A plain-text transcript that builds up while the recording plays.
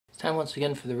Time once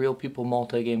again for the Real People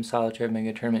Multi-Game Solitaire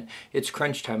Mega Tournament. It's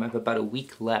crunch time. I have about a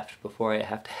week left before I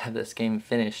have to have this game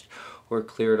finished or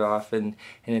cleared off, and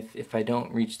if I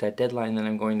don't reach that deadline, then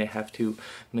I'm going to have to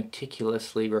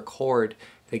meticulously record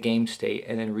the game state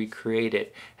and then recreate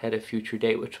it at a future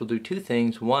date, which will do two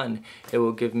things. One, it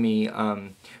will give me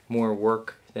more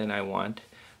work than I want,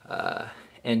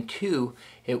 and two,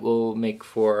 it will make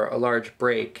for a large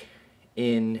break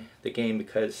in the game,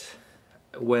 because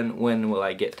when will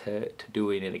I get to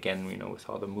doing it again, you know, with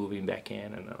all the moving back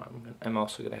in, and I'm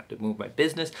also going to have to move my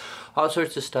business, all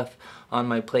sorts of stuff on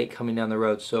my plate coming down the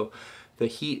road. So the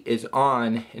heat is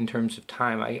on in terms of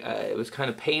time. It was kind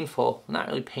of painful, not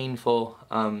really painful,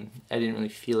 I didn't really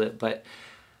feel it, but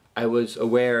I was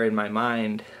aware in my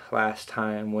mind last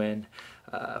time when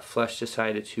Flush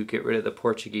decided to get rid of the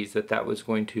Portuguese that was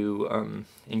going to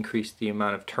increase the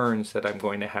amount of turns that I'm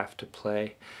going to have to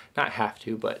play. Not have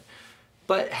to, but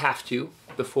have to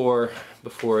before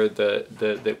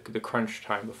the crunch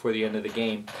time, before the end of the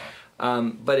game.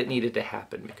 But it needed to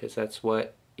happen because that's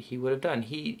what he would have done.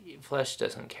 Flush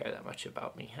doesn't care that much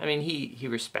about me. I mean, he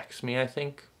respects me, I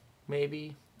think,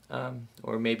 maybe.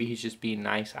 Or maybe he's just being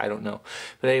nice, I don't know.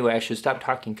 But anyway, I should stop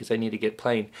talking because I need to get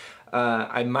playing.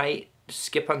 I might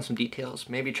skip on some details,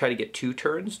 maybe try to get 2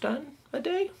 turns done a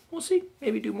day. We'll see.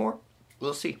 Maybe do more.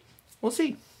 We'll see. We'll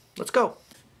see. Let's go.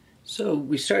 So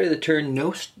we started the turn,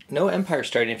 no empire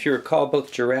starting. If you recall,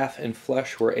 both Giraffe and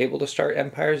Flush were able to start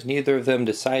empires. Neither of them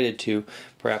decided to.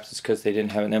 Perhaps it's because they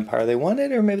didn't have an empire they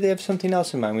wanted, or maybe they have something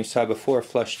else in mind. We saw before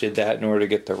Flush did that in order to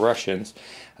get the Russians.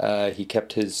 He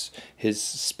kept his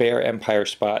spare empire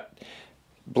spot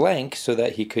blank so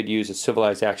that he could use a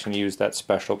civilized action to use that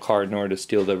special card in order to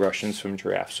steal the Russians from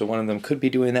Giraffe. So one of them could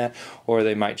be doing that, or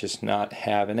they might just not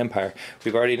have an empire.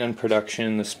 We've already done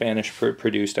production. The Spanish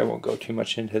produced. I won't go too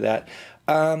much into that.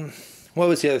 What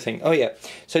was the other thing? Oh yeah,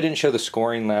 so I didn't show the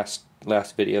scoring last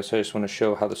video, so I just want to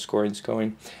show how the scoring's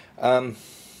going.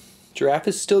 Giraffe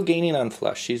is still gaining on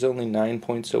Flush. She's only 9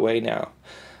 points away now.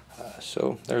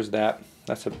 So there's that.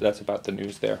 That's about the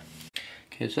news there.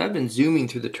 Okay, so I've been zooming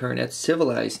through the turn at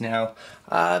civilized now.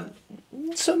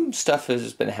 Some stuff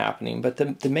has been happening, but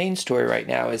the main story right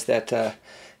now is that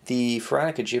the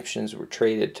Pharaonic Egyptians were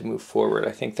traded to move forward.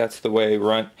 I think that's the way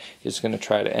Runt is going to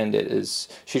try to end it. Is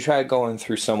she tried going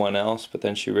through someone else, but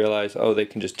then she realized, oh, they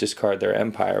can just discard their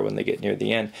empire when they get near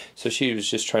the end. So she was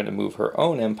just trying to move her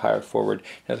own empire forward.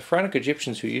 Now the Pharaonic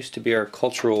Egyptians, who used to be our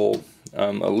cultural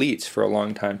elites for a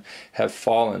long time, have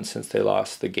fallen since they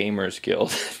lost the Gamers Guild,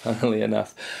 funnily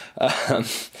enough.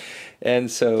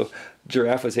 And so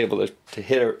Giraffe was able to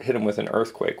hit him with an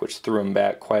earthquake, which threw him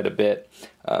back quite a bit.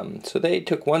 So they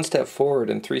took 1 step forward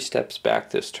and 3 steps back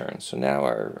this turn. So now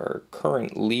our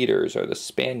current leaders are the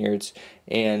Spaniards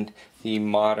and the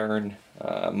modern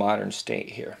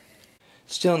state here.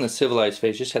 Still in the civilized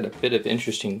phase, just had a bit of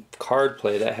interesting card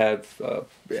play that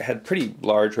had pretty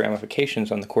large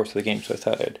ramifications on the course of the game, so I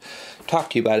thought I'd talk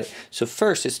to you about it. So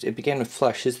first, it began with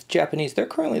Flush. The Japanese, they're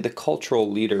currently the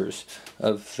cultural leaders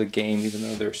of the game, even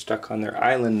though they're stuck on their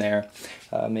island there.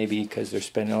 Maybe because they're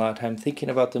spending a lot of time thinking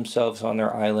about themselves on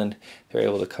their island, they're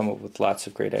able to come up with lots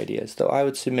of great ideas. Though I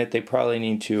would submit they probably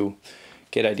need to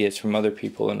get ideas from other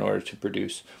people in order to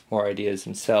produce more ideas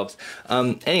themselves.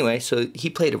 Anyway, so he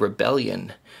played a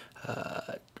rebellion,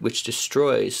 which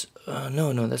destroys...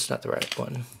 no, that's not the right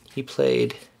one. He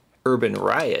played urban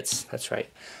riots, that's right,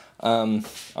 on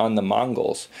the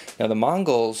Mongols. Now the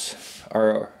Mongols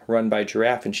are run by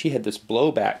Giraffe, and she had this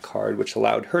blowback card, which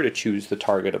allowed her to choose the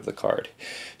target of the card.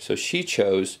 So she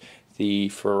chose the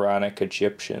Pharaonic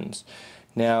Egyptians.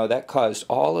 Now that caused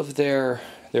all of their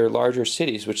larger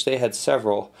cities, which they had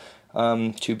several,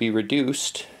 to be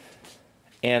reduced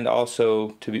and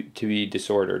also to be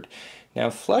disordered. Now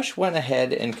Flush went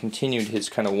ahead and continued his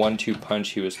kind of 1-2 punch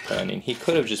he was planning. He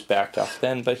could have just backed off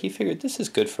then, but he figured this is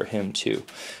good for him too.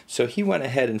 So he went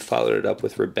ahead and followed it up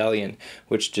with Rebellion,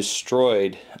 which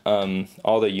destroyed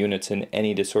all the units in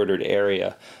any disordered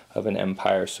area of an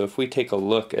empire. So if we take a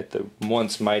look at the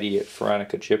once mighty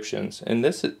Pharaonic Egyptians, and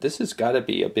this has got to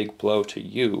be a big blow to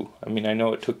you. I mean, I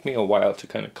know it took me a while to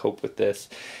kind of cope with this,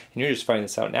 and you're just finding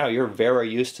this out now. You're very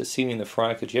used to seeing the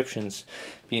Pharaonic Egyptians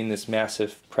being this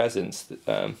massive presence,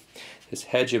 this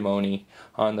hegemony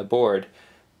on the board.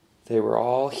 They were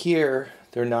all here.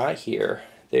 They're not here.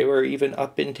 They were even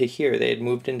up into here. They had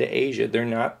moved into Asia. They're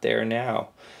not there now.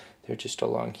 They're just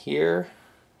along here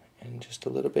and just a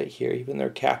little bit here. Even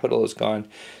their capital is gone.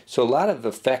 So a lot of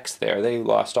effects there. They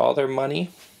lost all their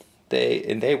money.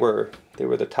 They were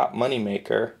the top money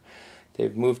maker.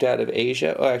 They've moved out of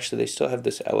Asia. Oh, actually, they still have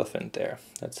this elephant there.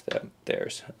 That's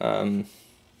theirs.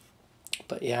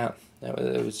 But yeah,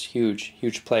 It was huge,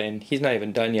 huge play, and he's not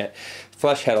even done yet.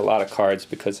 Flush had a lot of cards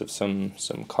because of some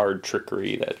card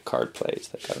trickery that card plays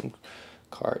that got him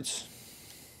cards.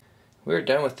 We were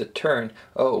done with the turn.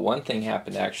 Oh, one thing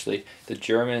happened actually. The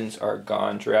Germans are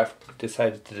gone. Giraffe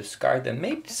decided to discard them.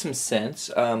 Made some sense.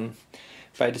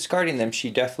 By discarding them, she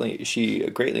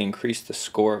greatly increased the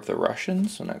score of the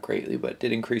Russians. Well, not greatly, but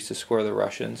did increase the score of the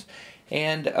Russians.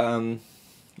 And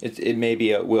it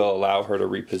maybe will allow her to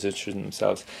reposition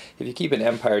themselves. If you keep an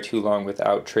empire too long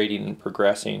without trading and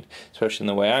progressing, especially in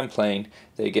the way I'm playing,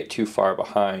 they get too far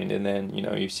behind, and then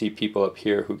you see people up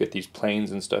here who get these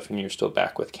planes and stuff, and you're still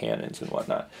back with cannons and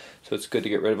whatnot. So it's good to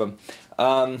get rid of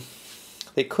them.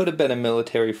 They could have been a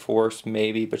military force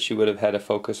maybe, but she would have had to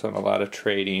focus on a lot of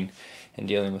trading and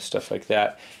dealing with stuff like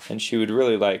that, and she would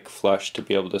really like Flush to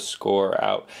be able to score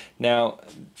out. Now,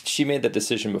 she made that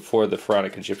decision before the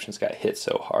Pharaonic Egyptians got hit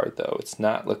so hard, though. It's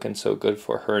not looking so good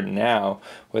for her now.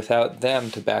 Without them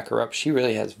to back her up, she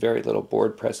really has very little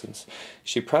board presence.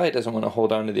 She probably doesn't want to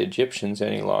hold on to the Egyptians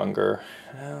any longer.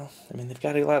 Well, I mean, they've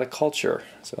got a lot of culture,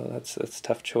 so that's a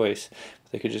tough choice.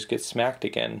 They could just get smacked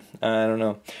again. I don't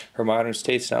know. Her modern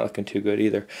state's not looking too good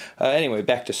either. Anyway,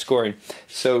 back to scoring.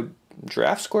 So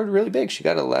Giraffe scored really big. She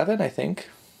got 11, I think.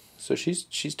 So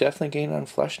she's definitely gaining on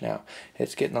Flush now.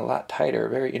 It's getting a lot tighter.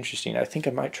 Very interesting. I think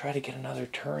I might try to get another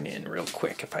turn in real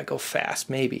quick if I go fast.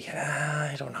 Maybe.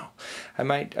 I don't know. I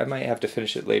might have to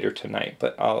finish it later tonight,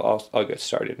 but I'll get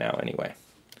started now anyway.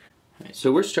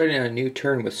 So we're starting on a new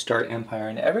turn with Start Empire,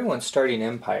 and everyone's starting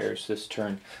empires this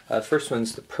turn. First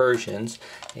one's the Persians,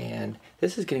 and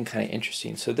this is getting kind of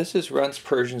interesting. So this is Run's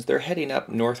Persians. They're heading up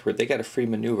northward. They got a free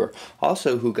maneuver.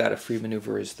 Also, who got a free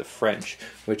maneuver is the French,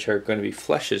 which are going to be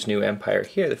Flush's new empire.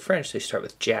 Here, the French, they start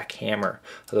with Jack Hammer,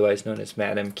 otherwise known as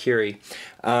Madame Curie.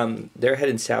 They're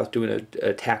heading south, doing an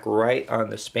attack right on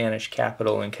the Spanish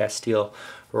capital in Castile,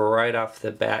 right off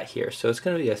the bat here. So it's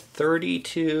going to be a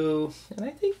 32, and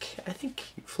I think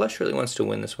Flush really wants to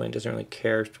win this one. He doesn't really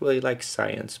care. He really likes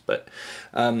science, but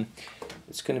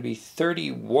it's going to be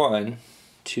 31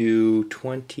 to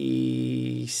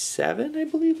 27, I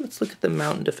believe. Let's look at the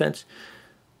mountain defense.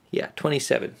 Yeah,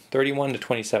 27. 31 to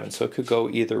 27. So it could go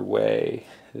either way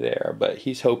there, but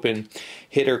he's hoping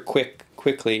hit her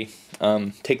quickly,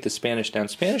 take the Spanish down.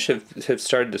 Spanish have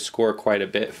started to score quite a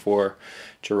bit for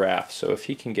Giraffe, so if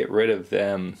he can get rid of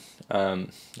them,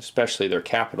 especially their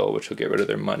capital, which will get rid of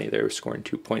their money, they were scoring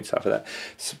 2 points off of that.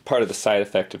 It's part of the side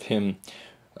effect of him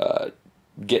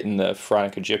getting the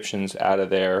Pharaonic Egyptians out of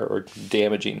there or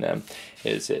damaging them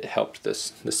is it helped the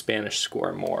Spanish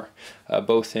score more,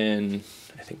 both in,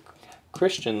 I think,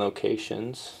 Christian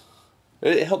locations.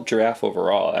 It helped Giraffe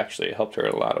overall, actually. It helped her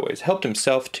in a lot of ways. It helped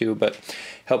himself too, but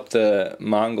helped the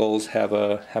Mongols have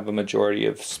a majority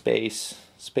of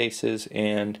spaces,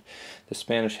 and the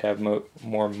Spanish have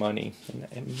more money.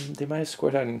 And they might have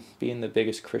scored on being the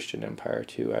biggest Christian empire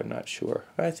too, I'm not sure.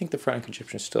 I think the Pharaonic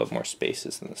Egyptians still have more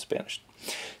spaces than the Spanish.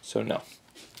 So no.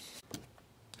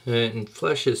 And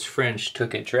Flush's French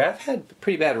took it. Giraffe had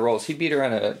pretty bad rolls. He beat her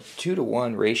on a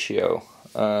 2-to-1 ratio.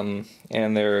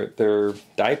 And their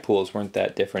die pools weren't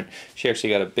that different. She actually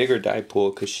got a bigger die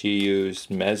pool because she used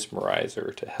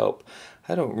Mesmerizer to help.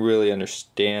 I don't really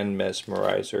understand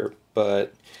Mesmerizer,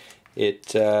 but it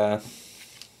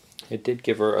did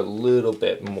give her a little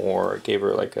bit more. It gave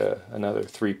her like another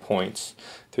 3 points,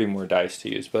 3 more dice to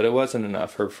use, but it wasn't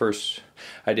enough. Her first,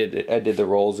 I did the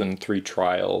rolls in 3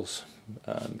 trials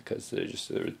because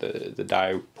the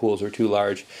die pools are too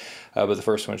large. But the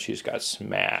first one, she just got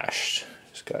smashed.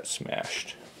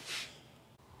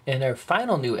 And our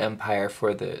final new empire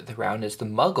for the round is the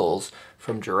Muggles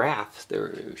from Giraffe.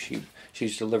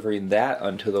 She's delivering that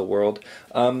unto the world.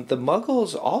 The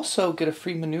Muggles also get a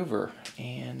free maneuver,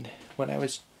 and when I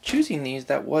was choosing these,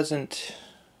 that wasn't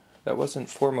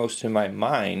foremost in my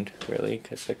mind, really,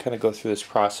 because I kind of go through this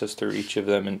process through each of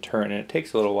them in turn, and it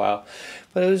takes a little while.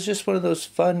 But it was just one of those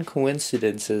fun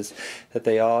coincidences that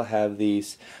they all have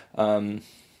these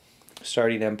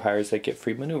starting empires that get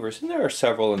free maneuvers, and there are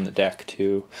several in the deck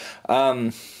too.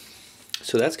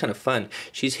 So that's kind of fun.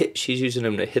 She's using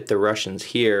them to hit the Russians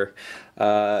here.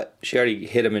 She already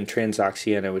hit them in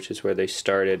Transoxiana, which is where they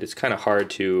started. It's kind of hard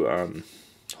to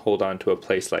hold on to a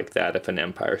place like that if an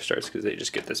empire starts, because they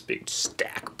just get this big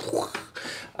stack.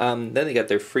 Then they got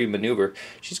their free maneuver.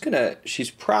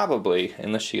 She's probably,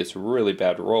 unless she gets really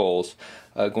bad rolls,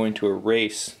 going to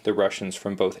erase the Russians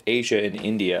from both Asia and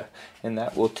India, and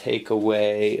that will take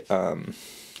away 2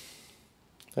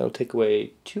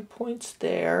 points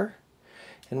there,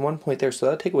 and 1 point there. So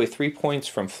that'll take away 3 points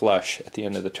from flush at the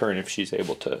end of the turn if she's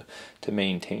able to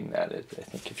maintain that. I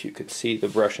think if you could see, the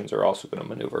Russians are also going to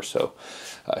maneuver, so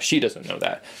she doesn't know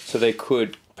that. So they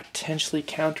could potentially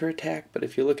counterattack, but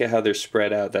if you look at how they're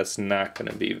spread out, that's not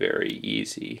going to be very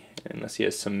easy unless he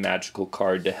has some magical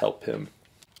card to help him.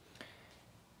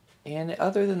 And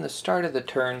other than the start of the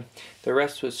turn, the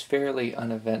rest was fairly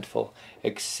uneventful,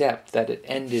 except that it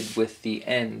ended with the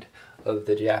end of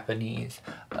the Japanese.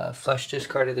 Flush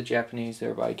discarded the Japanese,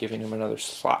 thereby giving him another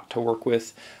slot to work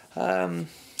with.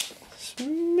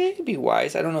 Maybe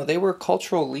wise, I don't know. They were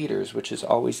cultural leaders, which is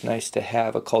always nice to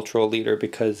have a cultural leader,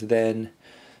 because then,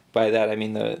 by that I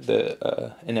mean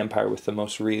an empire with the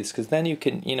most wreaths, because then you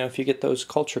can, if you get those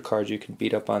culture cards, you can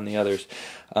beat up on the others.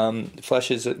 Flush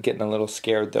is getting a little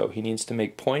scared, though. He needs to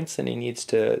make points, and he needs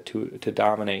to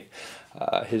dominate.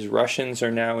 His Russians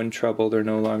are now in trouble. They're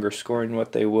no longer scoring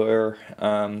what they were,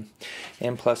 and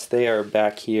plus they are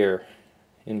back here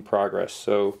in progress,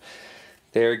 so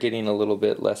they're getting a little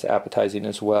bit less appetizing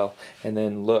as well. And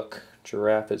then look,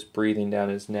 Giraffe is breathing down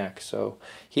his neck. So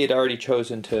he had already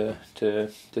chosen to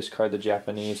discard the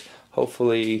Japanese.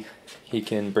 Hopefully he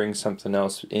can bring something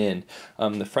else in.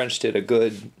 The French did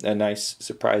a nice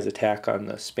surprise attack on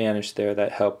the Spanish there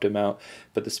that helped him out.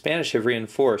 But the Spanish have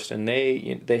reinforced, and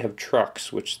they have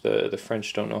trucks, which the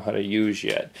French don't know how to use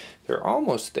yet. They're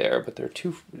almost there, but they're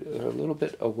a little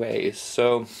bit away.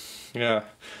 So yeah,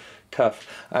 tough.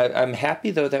 I'm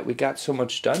happy, though, that we got so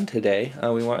much done today.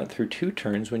 We went through 2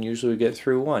 turns when usually we get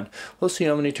through 1. We'll see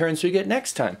how many turns we get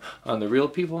next time on the Real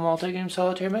People Multi-Game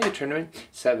Solitaire Mega Tournament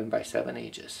 7x7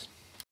 Ages.